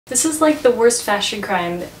This is like the worst fashion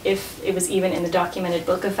crime if it was even in the documented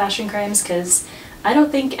book of fashion crimes, because I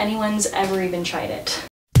don't think anyone's ever even tried it.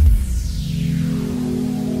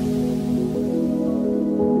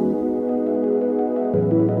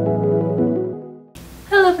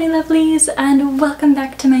 Hello my lovelies, and welcome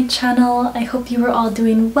back to my channel. I hope you are all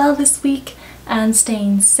doing well this week and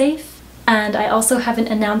staying safe. And I also haven't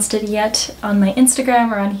announced it yet on my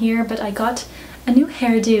Instagram or on here, but I got a new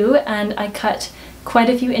hairdo and I cut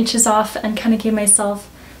quite a few inches off and kind of gave myself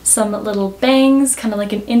some little bangs, kind of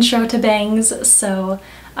like an intro to bangs. So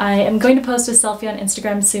I am going to post a selfie on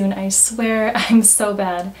Instagram soon. I swear I'm so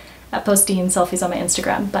bad at posting selfies on my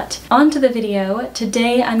Instagram. But on to the video.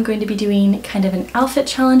 Today I'm going to be doing kind of an outfit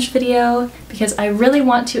challenge video because I really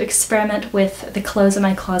want to experiment with the clothes in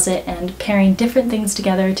my closet and pairing different things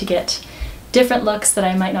together to get different looks that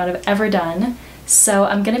I might not have ever done. So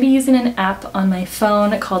I'm going to be using an app on my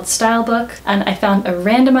phone called Stylebook, and I found a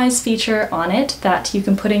randomized feature on it that you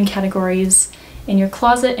can put in categories in your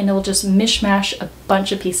closet and it will just mishmash a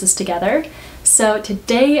bunch of pieces together. So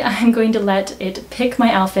today I'm going to let it pick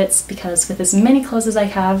my outfits because with as many clothes as I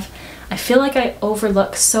have, I feel like I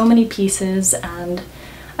overlook so many pieces and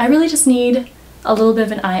I really just need a little bit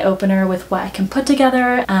of an eye-opener with what I can put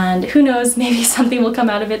together, and who knows, maybe something will come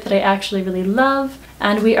out of it that I actually really love.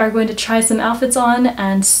 And we are going to try some outfits on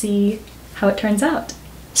and see how it turns out.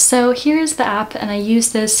 So here's the app, and I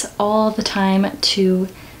use this all the time to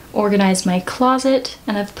organize my closet,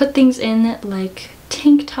 and I've put things in like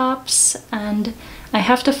tank tops, and I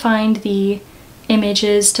have to find the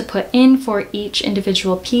images to put in for each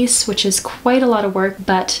individual piece, which is quite a lot of work,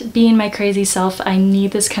 but being my crazy self, I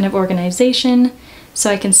need this kind of organization so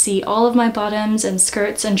I can see all of my bottoms and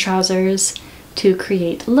skirts and trousers to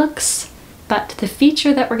create looks. But the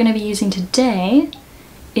feature that we're going to be using today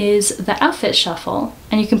is the outfit shuffle,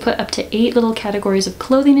 and you can put up to 8 little categories of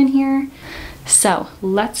clothing in here. So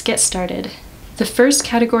let's get started. The first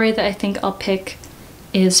category that I think I'll pick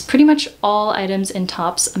is pretty much all items in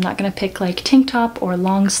tops. I'm not going to pick like tank top or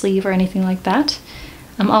long sleeve or anything like that.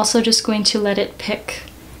 I'm also just going to let it pick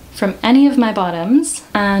from any of my bottoms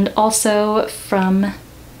and also from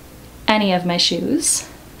any of my shoes.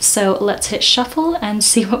 So let's hit shuffle and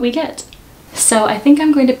see what we get. So I think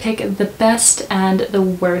I'm going to pick the best and the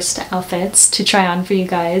worst outfits to try on for you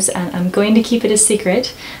guys, and I'm going to keep it a secret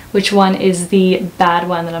which one is the bad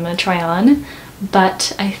one that I'm going to try on.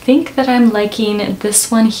 But I think that I'm liking this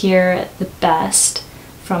one here the best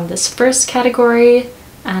from this first category,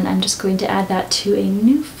 and I'm just going to add that to a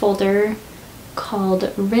new folder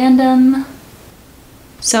called Random.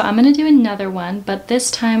 So I'm going to do another one, but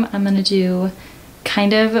this time I'm going to do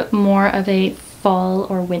kind of more of a fall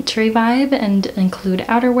or wintry vibe and include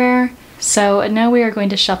outerwear. So now we are going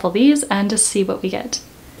to shuffle these and just see what we get.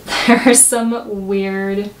 There are some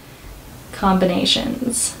weird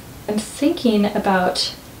combinations. I'm thinking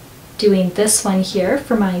about doing this one here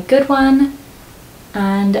for my good one,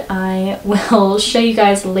 and I will show you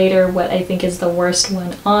guys later what I think is the worst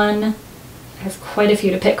one on. I have quite a few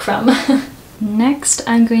to pick from. Next,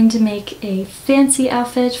 I'm going to make a fancy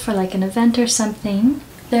outfit for like an event or something.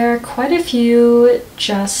 There are quite a few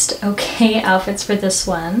just okay outfits for this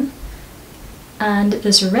one, and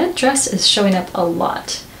this red dress is showing up a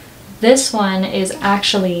lot. This one is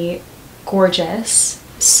actually gorgeous.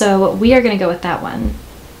 So we are going to go with that one.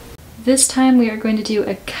 This time we are going to do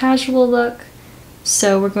a casual look.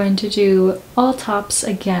 So we're going to do all tops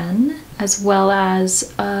again, as well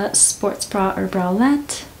as a sports bra or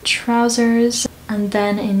bralette, trousers, and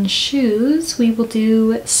then in shoes we will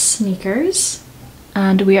do sneakers.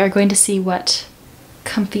 And we are going to see what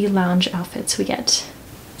comfy lounge outfits we get.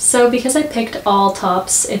 So because I picked all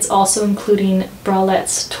tops, it's also including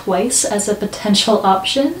bralettes twice as a potential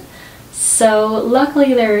option. So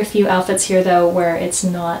luckily there are a few outfits here though where it's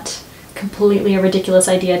not completely a ridiculous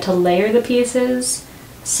idea to layer the pieces.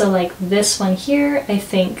 So like this one here I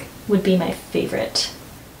think would be my favorite.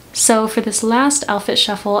 So for this last outfit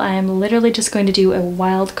shuffle I am literally just going to do a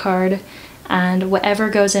wild card, and whatever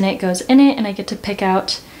goes in it, and I get to pick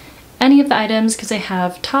out any of the items because I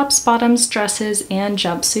have tops, bottoms, dresses, and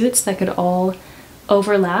jumpsuits that could all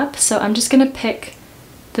overlap. So I'm just gonna pick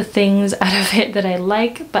the things out of it that I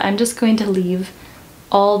like, but I'm just going to leave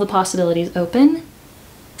all the possibilities open.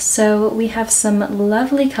 So we have some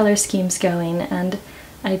lovely color schemes going, and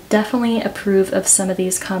I definitely approve of some of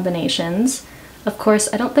these combinations. Of course,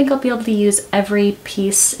 I don't think I'll be able to use every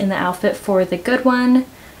piece in the outfit for the good one,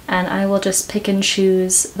 and I will just pick and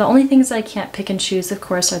choose. The only things that I can't pick and choose, of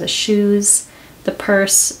course, are the shoes, the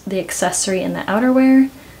purse, the accessory, and the outerwear.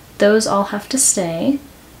 Those all have to stay.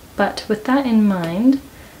 But with that in mind,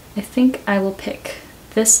 I think I will pick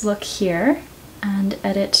this look here and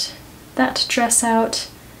edit that dress out,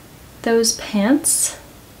 those pants,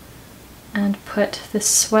 and put this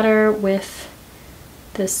sweater with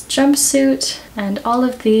this jumpsuit and all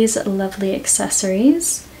of these lovely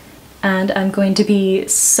accessories. And I'm going to be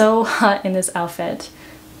so hot in this outfit,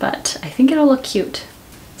 but I think it'll look cute.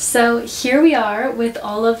 So here we are with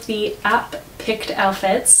all of the app picked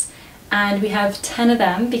outfits, and we have 10 of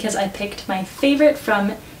them because I picked my favorite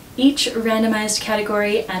from each randomized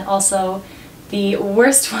category and also the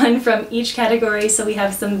worst one from each category, so we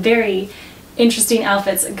have some very interesting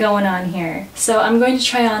outfits going on here. So I'm going to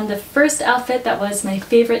try on the first outfit that was my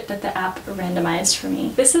favorite that the app randomized for me.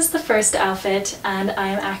 This is the first outfit, and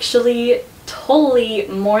I'm actually totally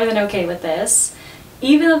more than okay with this.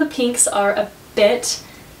 Even though the pinks are a bit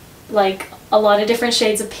like a lot of different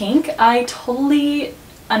shades of pink, I totally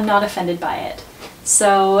am not offended by it.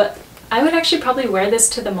 So I would actually probably wear this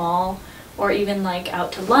to the mall or even like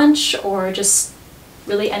out to lunch or just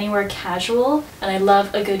really anywhere casual. And I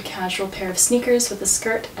love a good casual pair of sneakers with a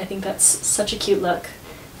skirt. I think that's such a cute look.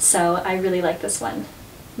 So I really like this one.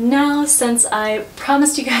 Now, since I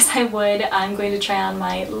promised you guys I would, I'm going to try on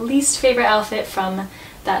my least favorite outfit from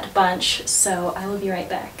that bunch, so I will be right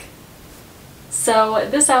back. So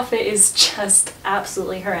this outfit is just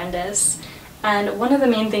absolutely horrendous, and one of the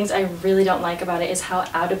main things I really don't like about it is how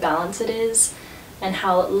out of balance it is and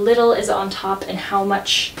how little is on top and how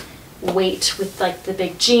much weight with like the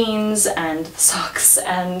big jeans and the socks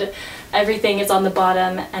and everything is on the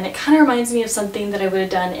bottom, and it kind of reminds me of something that I would have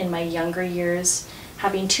done in my younger years,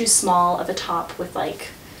 having too small of a top with like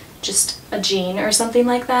just a jean or something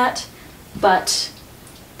like that. But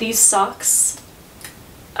these socks,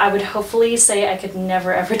 I would hopefully say I could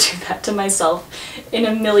never ever do that to myself in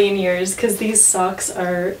a million years, because these socks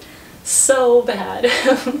are so bad.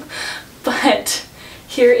 But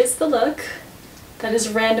here is the look that is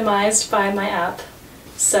randomized by my app.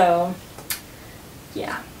 So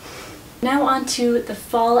yeah. Now on to the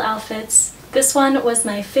fall outfits. This one was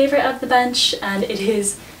my favorite of the bunch, and it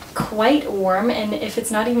is quite warm, and if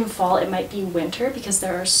it's not even fall, it might be winter because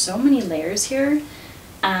there are so many layers here,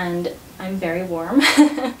 and I'm very warm.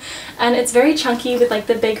 And it's very chunky with like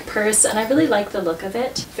the big purse, and I really like the look of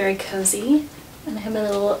it. Very cozy. And I have my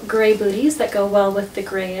little gray booties that go well with the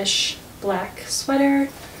grayish black sweater.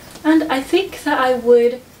 And I think that I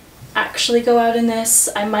would actually go out in this.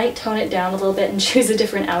 I might tone it down a little bit and choose a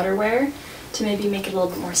different outerwear to maybe make it a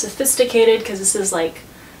little bit more sophisticated, because this is like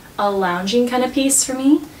a lounging kind of piece for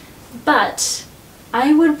me. But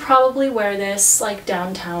I would probably wear this like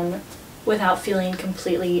downtown without feeling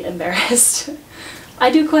completely embarrassed.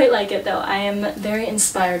 I do quite like it though. I am very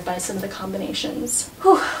inspired by some of the combinations.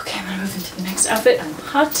 Whew, okay, I'm gonna move into the next outfit. I'm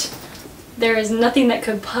hot. There is nothing that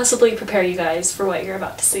could possibly prepare you guys for what you're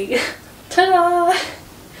about to see. Ta-da!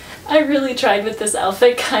 I really tried with this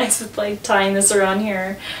outfit, guys, with like tying this around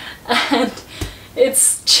here, and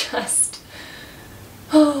it's just,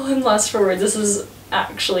 oh, I'm lost for words. This is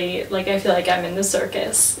actually, like, I feel like I'm in the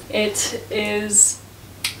circus. It is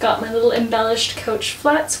got my little embellished Coach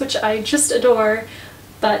flats, which I just adore,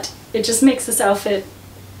 but it just makes this outfit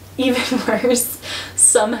even worse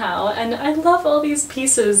somehow. And I love all these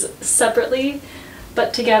pieces separately,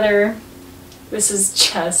 but together this is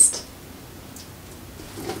just...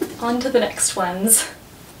 On to the next ones.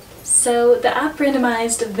 So the app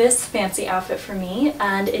randomized this fancy outfit for me,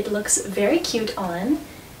 and it looks very cute on.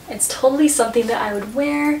 It's totally something that I would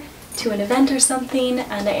wear to an event or something,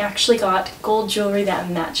 and I actually got gold jewelry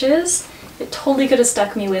that matches. It totally could have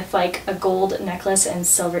stuck me with like a gold necklace and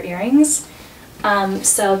silver earrings.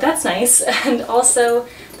 So that's nice. And also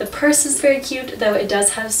the purse is very cute, though it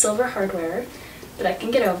does have silver hardware, but I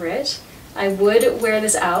can get over it. I would wear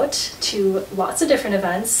this out to lots of different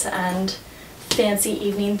events and fancy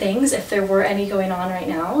evening things if there were any going on right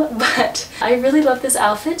now, but I really love this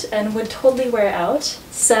outfit and would totally wear it out.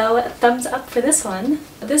 So thumbs up for this one.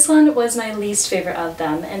 This one was my least favorite of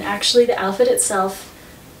them, and actually the outfit itself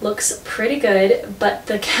looks pretty good, but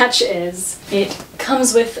the catch is it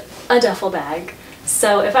comes with a duffel bag.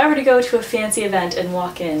 So if I were to go to a fancy event and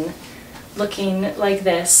walk in looking like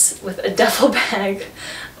this with a duffel bag,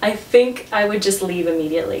 I think I would just leave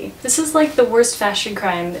immediately. This is like the worst fashion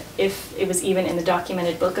crime if it was even in the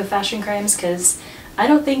documented book of fashion crimes, because I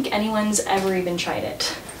don't think anyone's ever even tried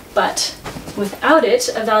it. But without it,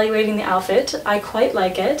 evaluating the outfit, I quite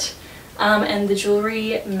like it. And the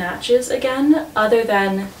jewelry matches again, other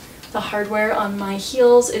than the hardware on my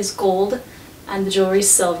heels is gold and the jewelry's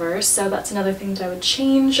silver, so that's another thing that I would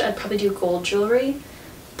change. I'd probably do gold jewelry.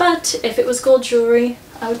 But if it was gold jewelry,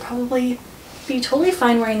 I would probably be totally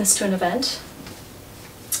fine wearing this to an event.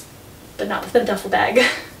 but not with the duffel bag.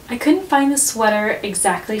 I couldn't find the sweater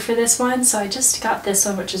exactly for this one, so I just got this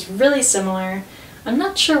one, which is really similar. I'm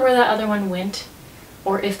not sure where that other one went,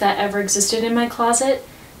 or if that ever existed in my closet.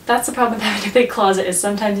 That's the problem with having a big closet, is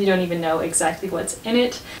sometimes you don't even know exactly what's in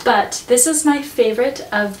it. But this is my favorite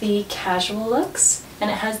of the casual looks,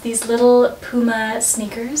 and it has these little Puma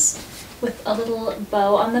sneakers with a little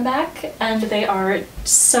bow on the back, and they are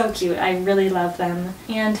so cute. I really love them.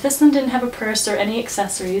 And this one didn't have a purse or any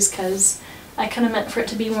accessories because I kind of meant for it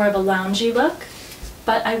to be more of a loungy look,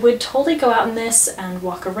 but I would totally go out in this and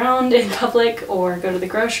walk around in public or go to the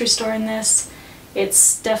grocery store in this.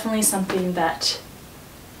 It's definitely something that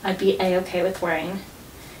I'd be a-okay with wearing.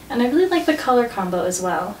 And I really like the color combo as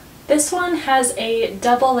well. This one has a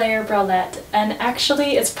double layer bralette, and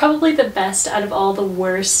actually it's probably the best out of all the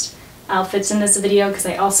worst outfits in this video because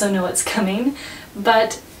I also know it's coming,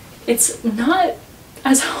 but it's not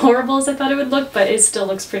as horrible as I thought it would look, but it still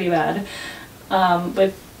looks pretty bad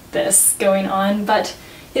with this going on. But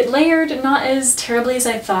it layered not as terribly as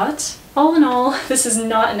I thought. All in all, this is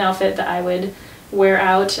not an outfit that I would wear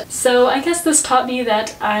out, so I guess this taught me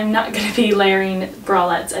that I'm not going to be layering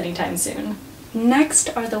bralettes anytime soon. Next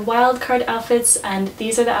are the wildcard outfits, and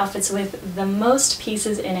these are the outfits with the most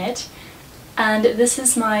pieces in it. And this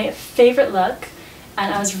is my favorite look,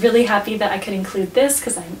 and I was really happy that I could include this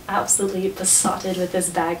because I'm absolutely besotted with this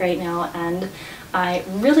bag right now, and I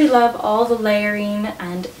really love all the layering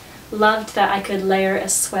and loved that I could layer a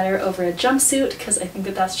sweater over a jumpsuit because I think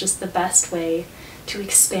that that's just the best way to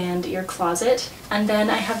expand your closet. And then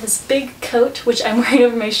I have this big coat which I'm wearing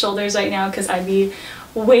over my shoulders right now because I'd be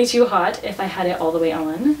way too hot if I had it all the way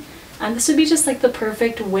on. And this would be just like the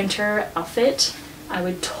perfect winter outfit. I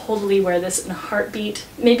would totally wear this in a heartbeat.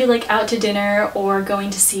 Maybe like out to dinner or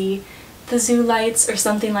going to see the zoo lights or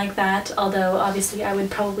something like that, although obviously I would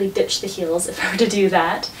probably ditch the heels if I were to do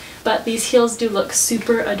that. But these heels do look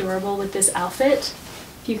super adorable with this outfit.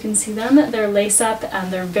 If you can see them, they're lace up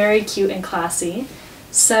and they're very cute and classy.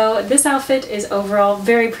 So this outfit is overall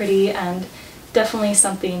very pretty and definitely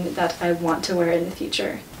something that I want to wear in the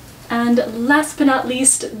future. And last but not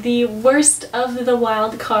least, the worst of the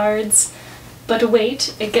wild cards. But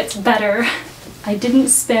wait, it gets better. I didn't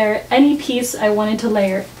spare any piece. I wanted to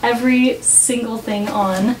layer every single thing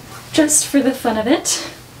on, just for the fun of it.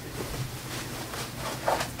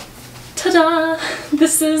 Ta-da!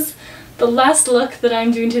 This is the last look that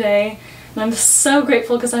I'm doing today, and I'm so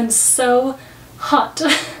grateful because I'm so hot.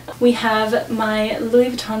 We have my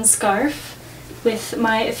Louis Vuitton scarf with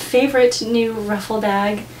my favorite new ruffle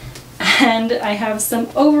bag, and I have some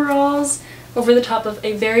overalls over the top of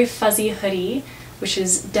a very fuzzy hoodie, which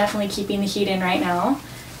is definitely keeping the heat in right now.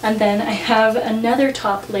 And then I have another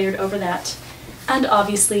top layered over that, and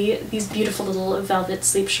obviously these beautiful little velvet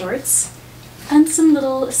sleep shorts, and some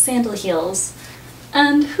little sandal heels.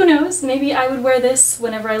 And who knows, maybe I would wear this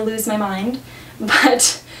whenever I lose my mind,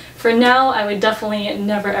 but for now I would definitely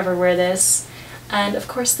never ever wear this. And of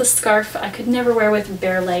course the scarf I could never wear with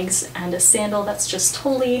bare legs, and a sandal, that's just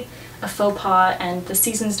totally a faux pas, and the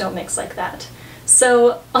seasons don't mix like that.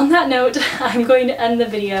 So on that note, I'm going to end the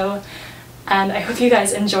video, and I hope you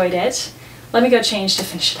guys enjoyed it. Let me go change to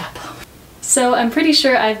finish it up. So I'm pretty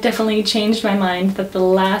sure I've definitely changed my mind that the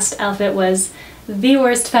last outfit was the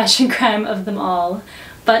worst fashion crime of them all.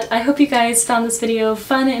 But I hope you guys found this video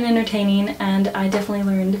fun and entertaining, and I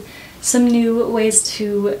definitely learned some new ways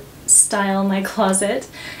to style my closet.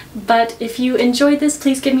 But if you enjoyed this,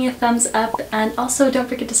 please give me a thumbs up, and also don't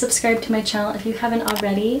forget to subscribe to my channel if you haven't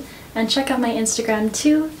already, and check out my Instagram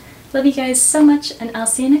too. Love you guys so much, and I'll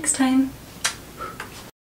see you next time.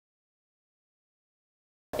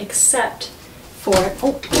 Except for...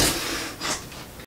 oh.